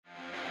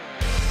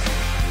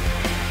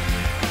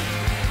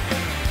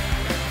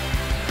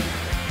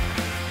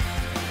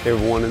Hey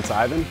everyone, it's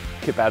Ivan,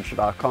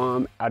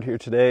 kitbadger.com, out here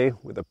today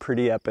with a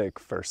pretty epic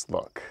first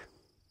look.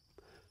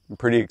 I'm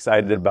pretty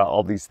excited about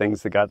all these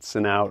things that got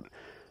sent out,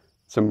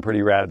 some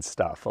pretty rad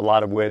stuff, a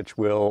lot of which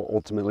will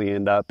ultimately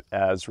end up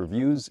as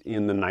reviews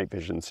in the Night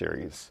Vision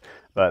series.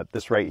 But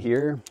this right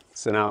here,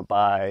 sent out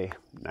by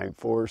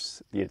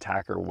Nightforce, the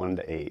ATACR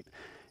 1-8.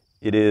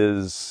 It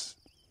is,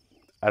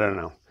 I don't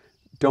know,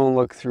 don't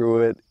look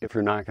through it if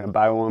you're not going to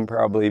buy one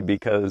probably,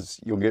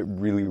 because you'll get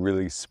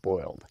really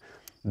spoiled.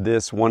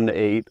 This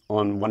 1-8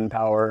 on 1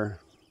 power,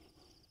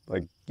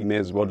 like you may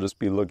as well just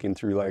be looking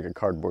through like a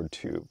cardboard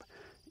tube.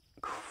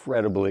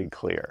 Incredibly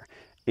clear.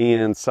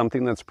 And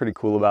something that's pretty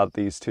cool about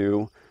these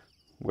two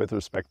with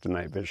respect to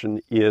night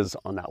vision is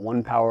on that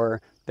 1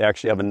 power, they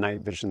actually have a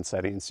night vision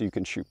setting so you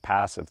can shoot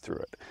passive through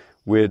it,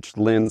 which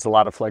lends a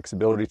lot of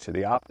flexibility to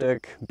the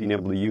optic, being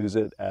able to use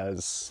it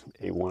as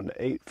a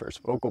 1-8 first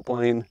focal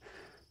plane,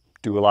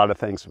 do a lot of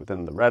things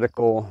within the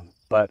reticle,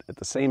 but at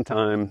the same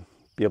time,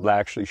 be able to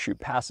actually shoot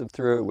passive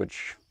through it,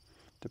 which,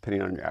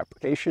 depending on your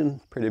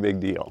application, pretty big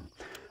deal.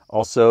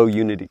 Also,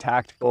 Unity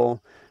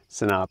Tactical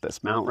sent out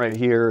this mount right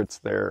here. It's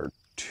their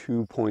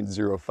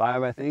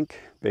 2.05, I think,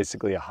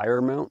 basically a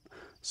higher mount.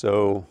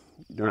 So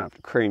you don't have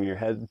to crane your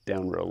head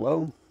down real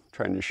low,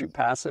 trying to shoot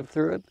passive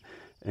through it,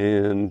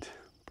 and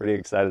pretty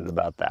excited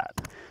about that.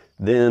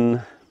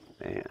 Then,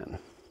 man,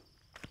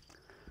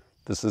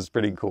 this is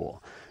pretty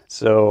cool.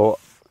 So,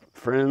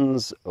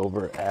 friends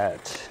over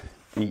at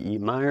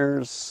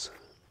Meyers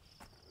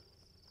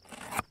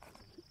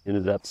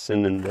ended up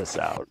sending this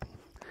out,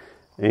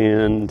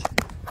 and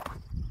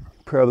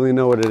probably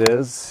know what it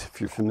is if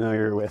you're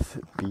familiar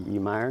with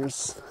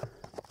Meyers,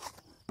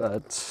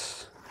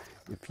 but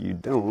if you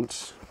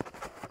don't,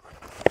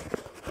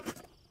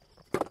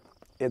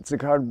 it's a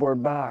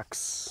cardboard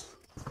box.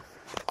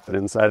 But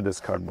inside this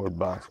cardboard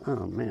box,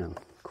 oh man,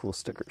 cool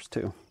stickers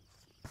too,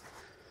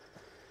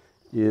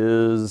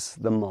 is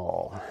the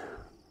MAWL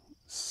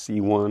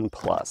C1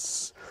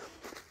 Plus.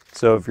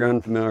 So if you're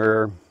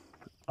unfamiliar,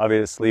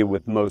 obviously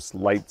with most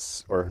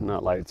lights, or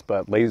not lights,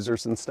 but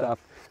lasers and stuff,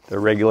 they're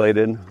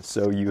regulated.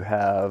 So you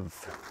have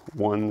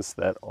ones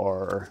that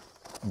are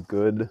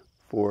good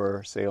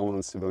for sale in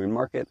the civilian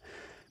market,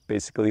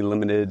 basically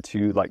limited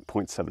to like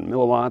 0.7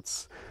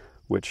 milliwatts,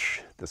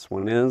 which this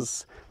one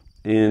is.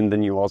 And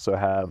then you also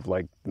have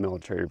like the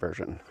military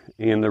version.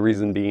 And the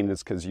reason being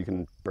is because you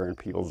can burn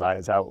people's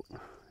eyes out,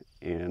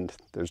 and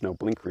there's no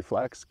blink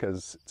reflex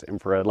because it's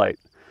infrared light.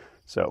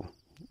 So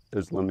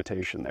there's a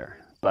limitation there,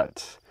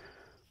 but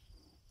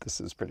this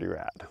is pretty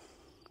rad.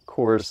 Of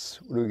course,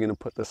 what are we gonna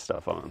put this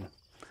stuff on?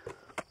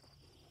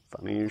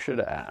 Funny you should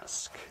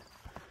ask.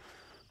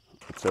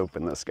 Let's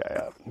open this guy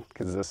up,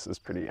 because this is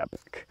pretty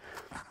epic.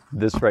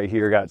 This right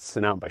here got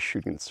sent out by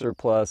Shooting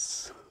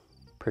Surplus.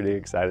 Pretty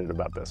excited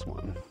about this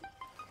one.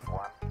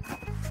 1,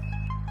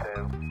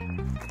 2,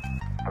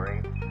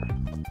 3.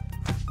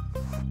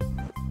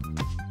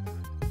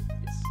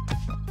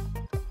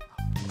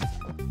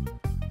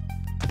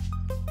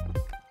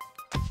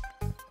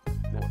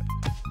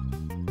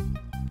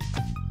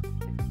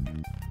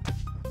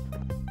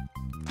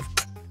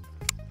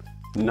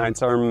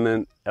 Knights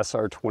Armament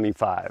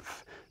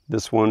SR-25.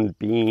 This one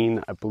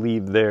being, I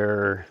believe,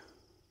 their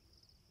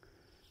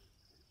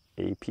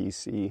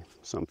APC,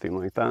 something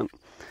like that.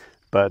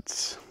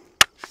 But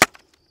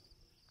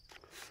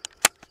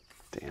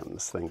damn,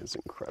 this thing is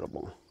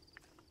incredible.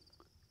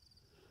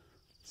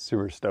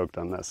 Super stoked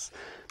on this.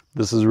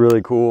 This is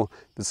really cool.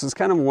 This is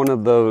kind of one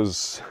of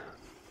those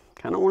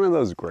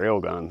grail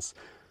guns.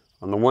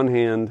 On the one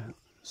hand,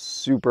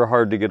 super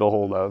hard to get a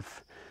hold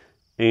of,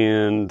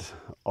 and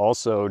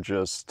also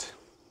just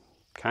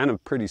kind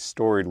of pretty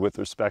storied with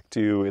respect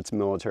to its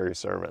military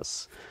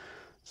service.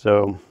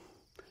 So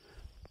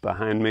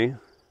behind me,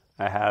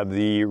 I have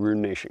the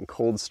Ruination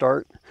Cold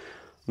Start.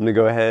 I'm gonna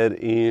go ahead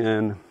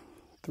and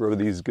throw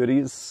these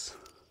goodies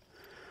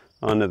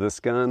onto this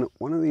gun.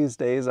 One of these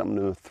days, I'm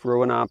gonna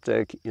throw an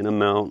optic in a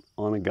mount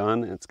on a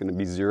gun. It's gonna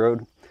be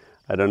zeroed.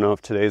 I don't know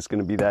if today's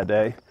gonna be that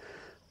day,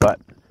 but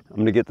I'm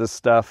gonna get this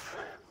stuff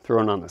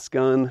thrown on this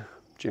gun,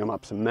 jam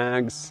up some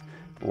mags,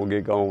 and we'll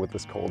get going with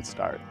this cold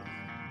start.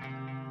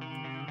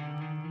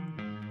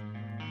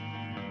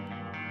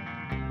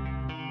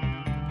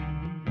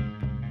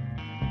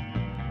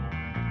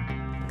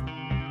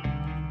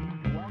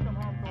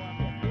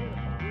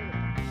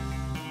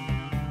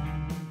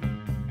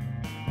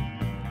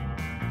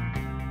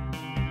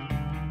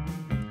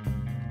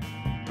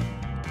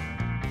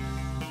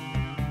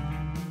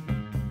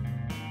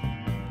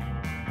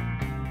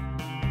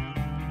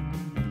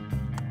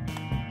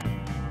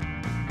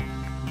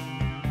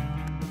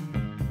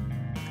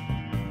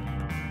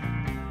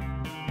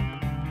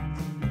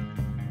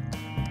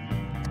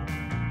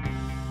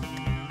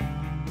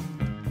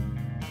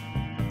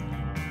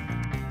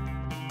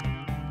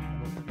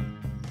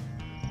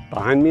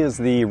 Behind me is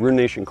the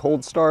Ruination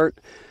Cold Start.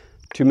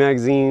 2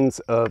 magazines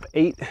of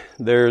 8.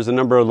 There's a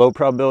number of low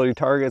probability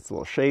targets,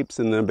 little shapes,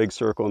 and then a big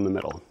circle in the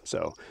middle.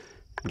 So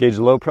engage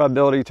a low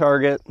probability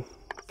target,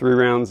 3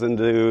 rounds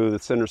into the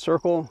center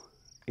circle,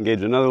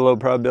 engage another low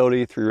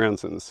probability, 3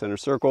 rounds in the center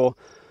circle,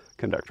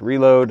 conduct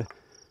reload.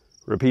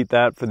 Repeat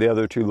that for the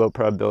other 2 low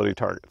probability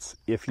targets.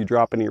 If you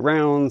drop any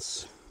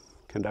rounds,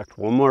 conduct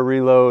 1 more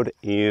reload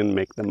and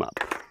make them up.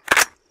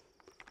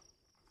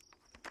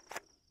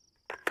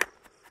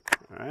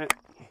 All right,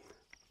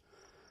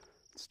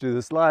 let's do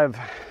this live.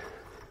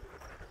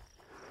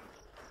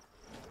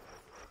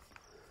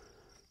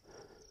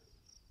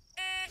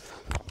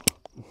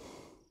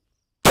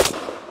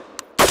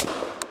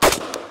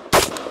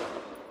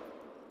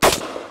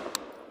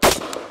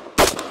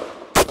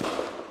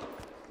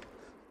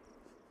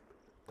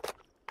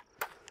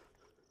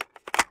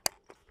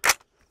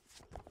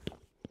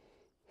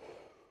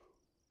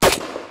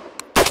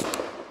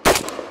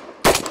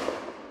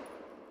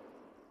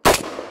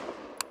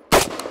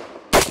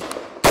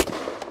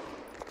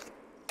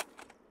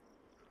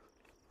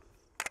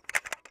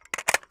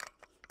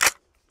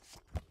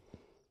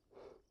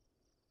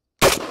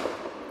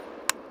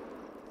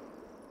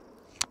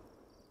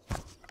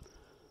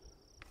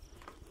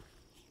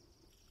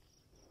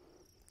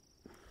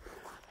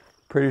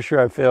 Pretty sure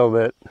I failed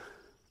it,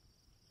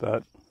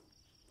 but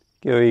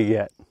get what you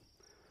get.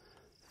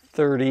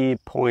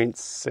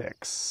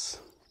 30.6.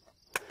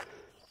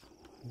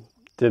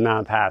 Did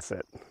not pass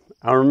it.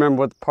 I don't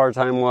remember what the par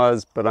time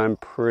was, but I'm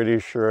pretty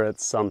sure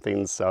it's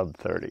something sub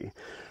 30.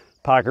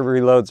 Pocket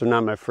reloads are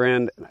not my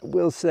friend. I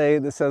will say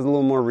this has a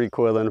little more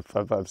recoil than a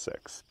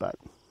 5.56, but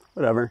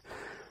whatever.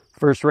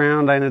 First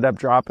round I ended up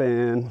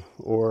dropping,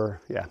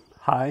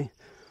 high.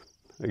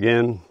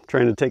 Again,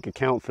 trying to take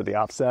account for the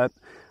offset.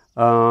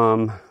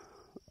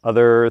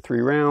 Other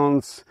 3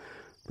 rounds,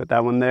 put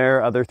that one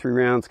there. Other 3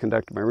 rounds,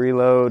 conducted my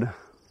reload.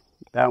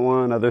 That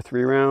one, other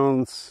 3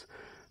 rounds.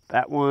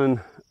 That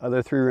one,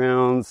 other 3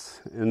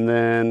 rounds. And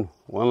then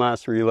one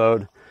last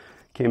reload.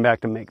 Came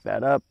back to make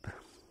that up.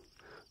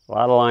 A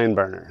lot of line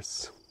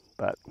burners,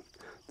 but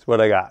that's what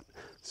I got.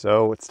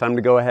 So it's time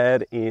to go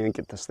ahead and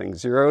get this thing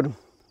zeroed,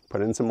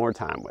 put in some more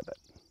time with it.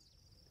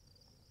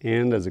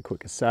 And as a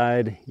quick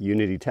aside,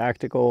 Unity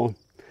Tactical,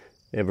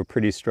 they have a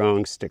pretty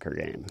strong sticker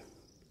game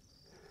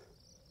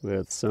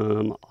with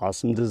some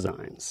awesome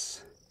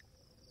designs.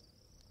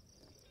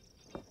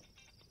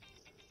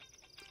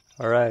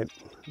 All right,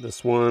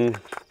 this one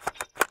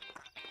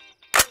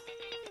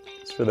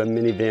is for the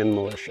minivan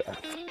militia.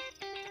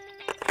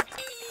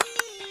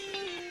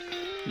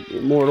 The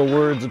immortal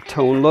words of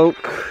Tone Loc.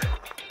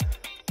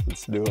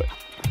 Let's do it.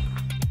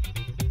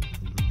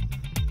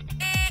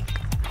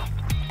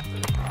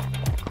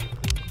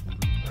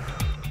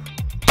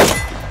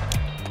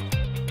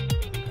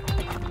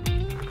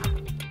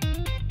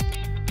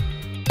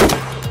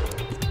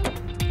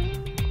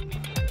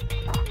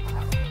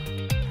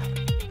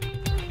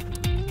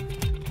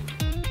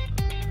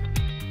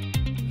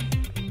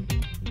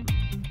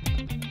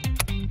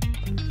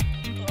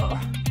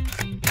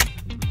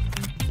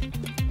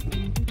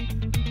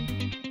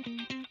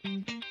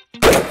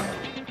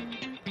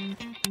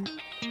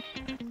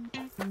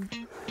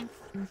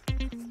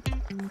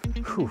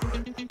 Whew.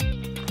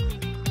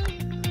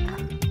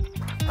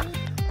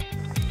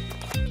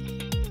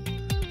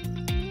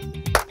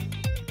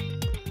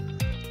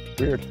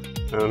 Weird.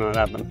 I don't know what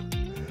happened,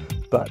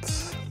 but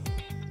that's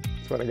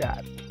what I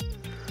got.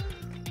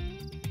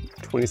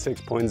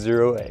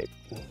 26.08.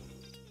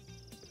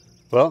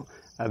 Well,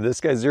 I have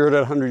this guy zeroed at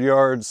 100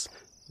 yards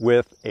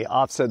with a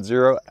offset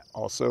zero,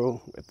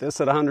 also with this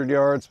at 100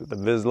 yards with a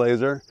Viz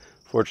laser.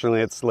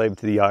 Fortunately, it's slaved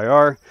to the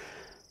IR.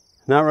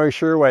 Not really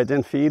sure why it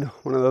didn't feed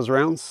one of those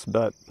rounds,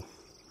 but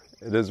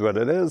it is what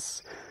it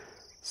is.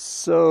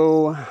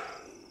 So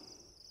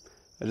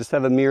I just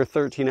have a mere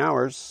 13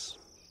 hours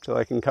till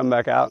I can come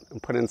back out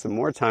and put in some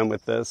more time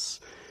with this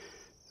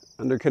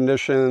under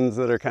conditions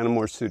that are kind of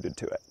more suited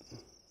to it.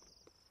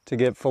 To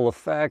get full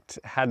effect,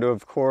 had to,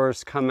 of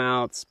course, come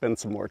out, spend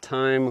some more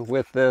time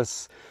with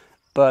this.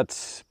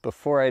 But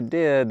before I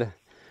did,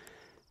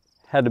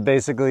 had to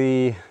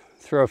basically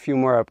throw a few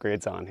more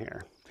upgrades on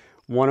here.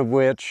 One of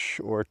which,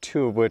 or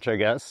 2 of which, I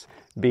guess,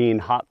 being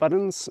hot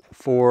buttons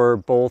for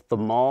both the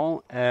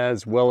MAWL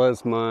as well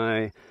as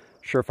my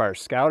SureFire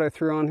Scout I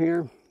threw on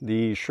here.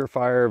 The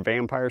SureFire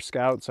Vampire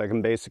Scout, so I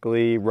can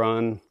basically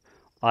run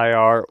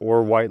IR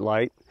or white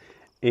light.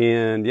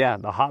 And yeah,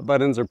 the hot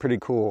buttons are pretty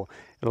cool.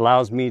 It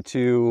allows me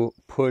to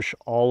push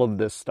all of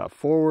this stuff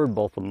forward,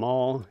 both the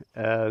MAWL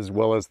as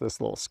well as this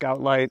little scout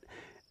light.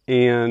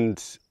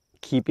 And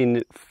keeping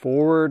it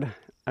forward,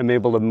 I'm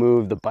able to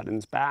move the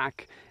buttons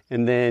back.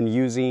 And then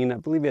using, I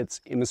believe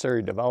it's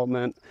Emissary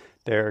development,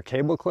 their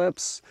cable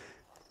clips,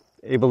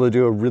 able to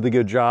do a really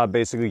good job,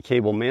 basically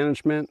cable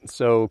management.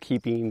 So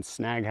keeping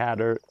snag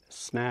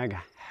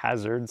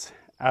hazards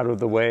out of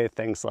the way,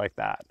 things like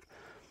that.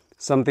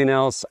 Something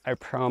else I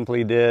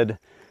promptly did,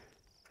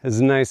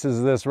 as nice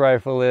as this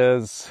rifle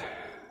is,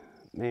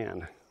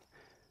 man,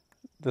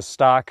 the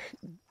stock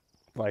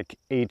like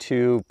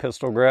A2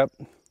 pistol grip,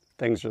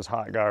 thing's just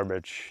hot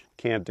garbage,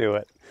 can't do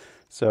it.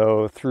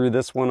 So threw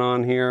this one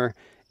on here,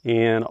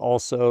 and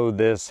also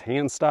this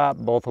hand stop,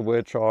 both of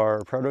which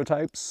are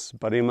prototypes,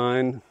 buddy of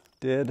mine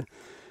did.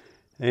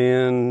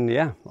 And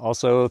yeah,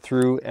 also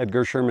threw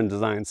Edgar Sherman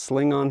Design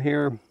Sling on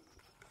here.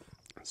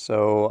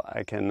 So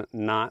I can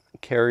not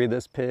carry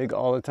this pig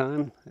all the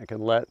time. I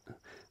can let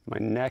my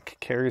neck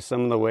carry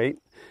some of the weight,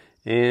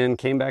 and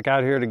came back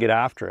out here to get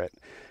after it.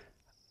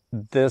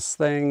 This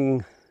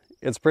thing,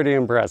 it's pretty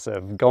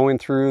impressive. Going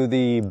through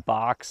the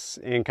box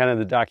and kind of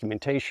the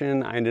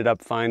documentation, I ended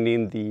up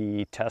finding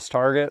the test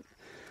target.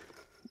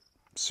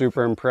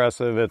 Super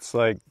impressive. It's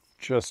like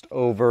just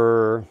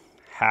over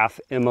half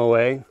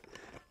MOA,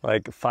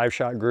 like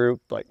 5-shot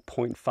group, like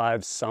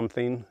 0.5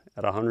 something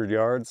at 100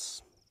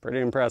 yards. Pretty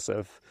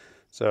impressive.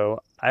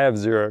 So I have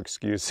zero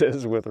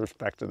excuses with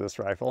respect to this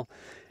rifle.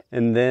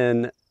 And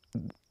then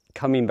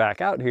coming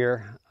back out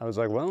here, I was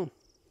like, well,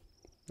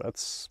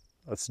 let's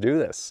do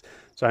this.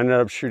 So I ended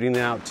up shooting it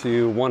out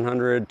to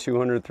 100,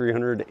 200,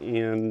 300,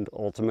 and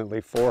ultimately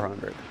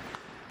 400.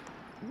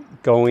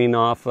 Going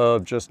off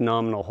of just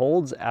nominal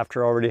holds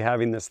after already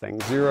having this thing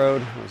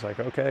zeroed, I was like,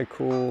 okay,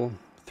 cool.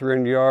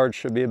 300 yards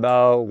should be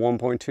about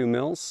 1.2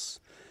 mils.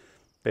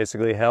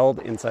 Basically held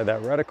inside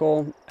that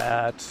reticle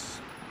at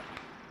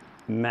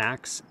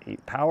max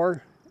 8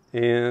 power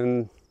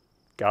and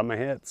got my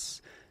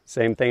hits.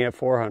 Same thing at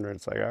 400.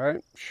 It's like, all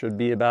right, should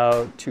be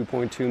about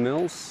 2.2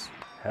 mils.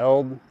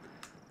 Held,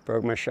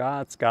 broke my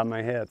shots, got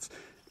my hits.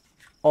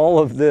 All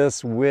of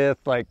this with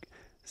like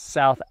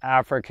South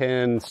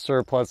African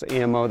surplus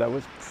ammo that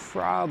was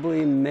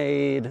probably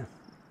made,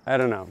 I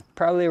don't know,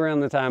 probably around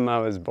the time I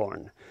was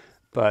born.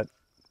 But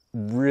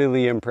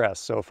really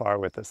impressed so far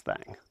with this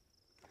thing.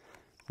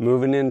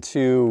 Moving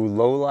into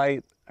low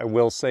light, I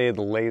will say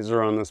the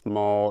laser on this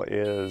MAWL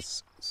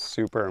is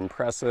super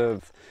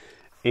impressive.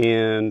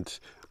 And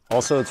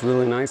also it's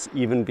really nice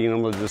even being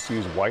able to just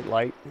use white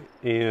light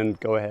and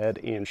go ahead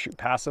and shoot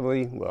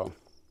passively. Well,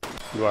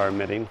 you are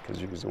emitting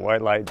because you're using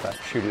white light, but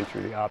shooting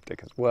through the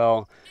optic as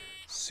well.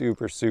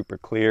 Super, super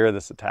clear,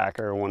 this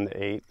ATACR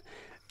 1:8.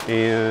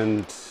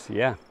 And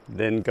yeah,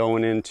 then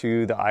going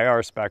into the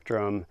IR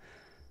spectrum,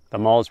 the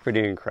MAWL is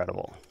pretty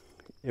incredible.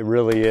 It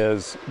really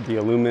is. The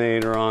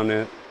illuminator on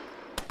it,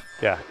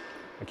 yeah.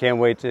 I can't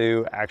wait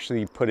to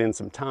actually put in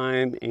some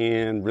time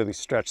and really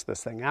stretch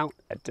this thing out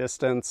at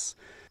distance.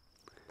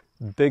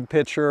 Big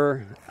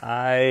picture,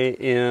 I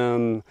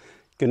am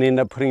gonna end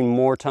up putting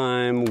more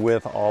time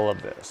with all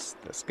of this.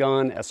 This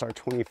gun,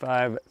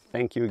 SR-25,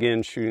 thank you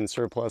again, Shooting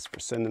Surplus, for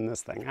sending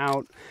this thing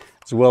out,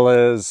 as well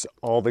as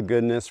all the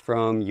goodness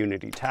from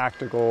Unity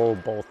Tactical,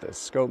 both this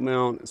scope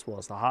mount, as well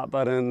as the hot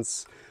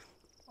buttons.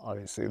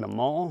 Obviously the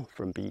MAWL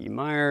from BE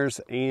Meyers,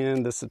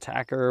 and this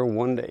ATACR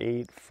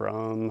 1:8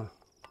 from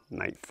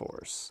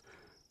Nightforce.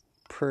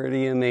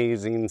 Pretty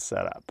amazing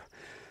setup.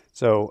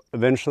 So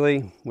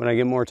eventually, when I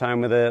get more time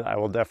with it, I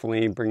will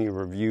definitely bring you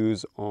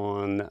reviews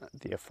on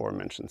the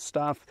aforementioned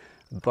stuff.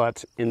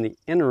 But in the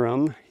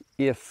interim,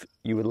 if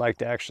you would like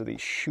to actually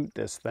shoot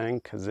this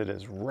thing, because it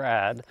is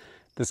rad,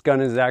 this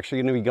gun is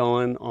actually going to be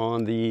going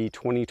on the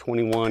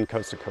 2021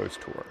 Coast to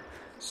Coast Tour.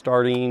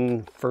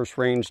 Starting first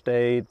range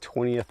day,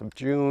 20th of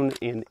June,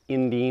 and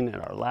ending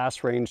at our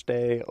last range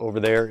day over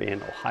there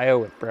in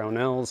Ohio at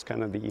Brownells,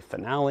 kind of the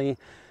finale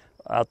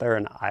out there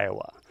in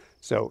Iowa.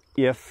 So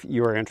if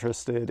you're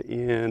interested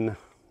in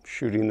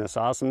shooting this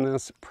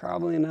awesomeness,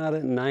 probably not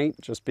at night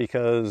just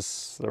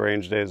because the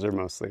range days are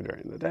mostly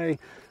during the day.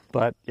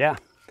 But yeah,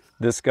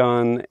 this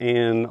gun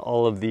and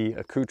all of the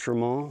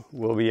accoutrements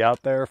will be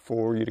out there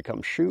for you to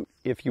come shoot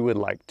if you would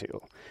like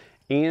to.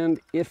 And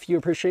if you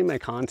appreciate my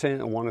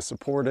content and want to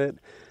support it,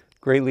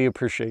 greatly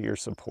appreciate your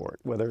support.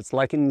 Whether it's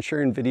liking and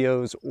sharing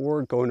videos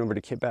or going over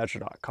to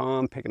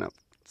kitbadger.com, picking up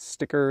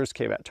stickers,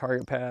 KBAT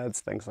target pads,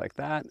 things like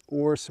that,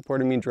 or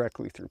supporting me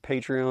directly through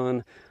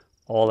Patreon,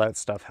 all that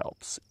stuff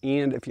helps.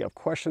 And if you have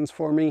questions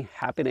for me,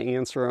 happy to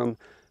answer them.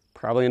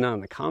 Probably not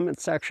in the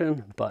comments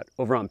section, but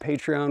over on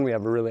Patreon, we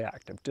have a really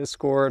active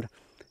Discord.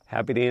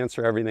 Happy to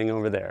answer everything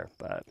over there.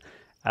 But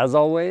as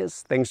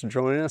always, thanks for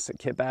joining us at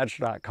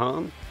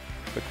kitbadger.com.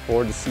 Look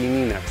forward to seeing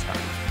you next time.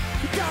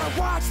 You gotta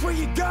watch where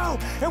you go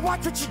and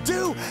watch what you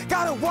do.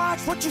 Gotta watch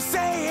what you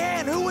say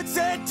and who it's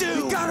said to.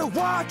 You gotta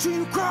watch who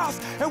you cross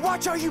and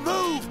watch how you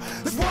move.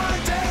 There's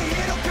one day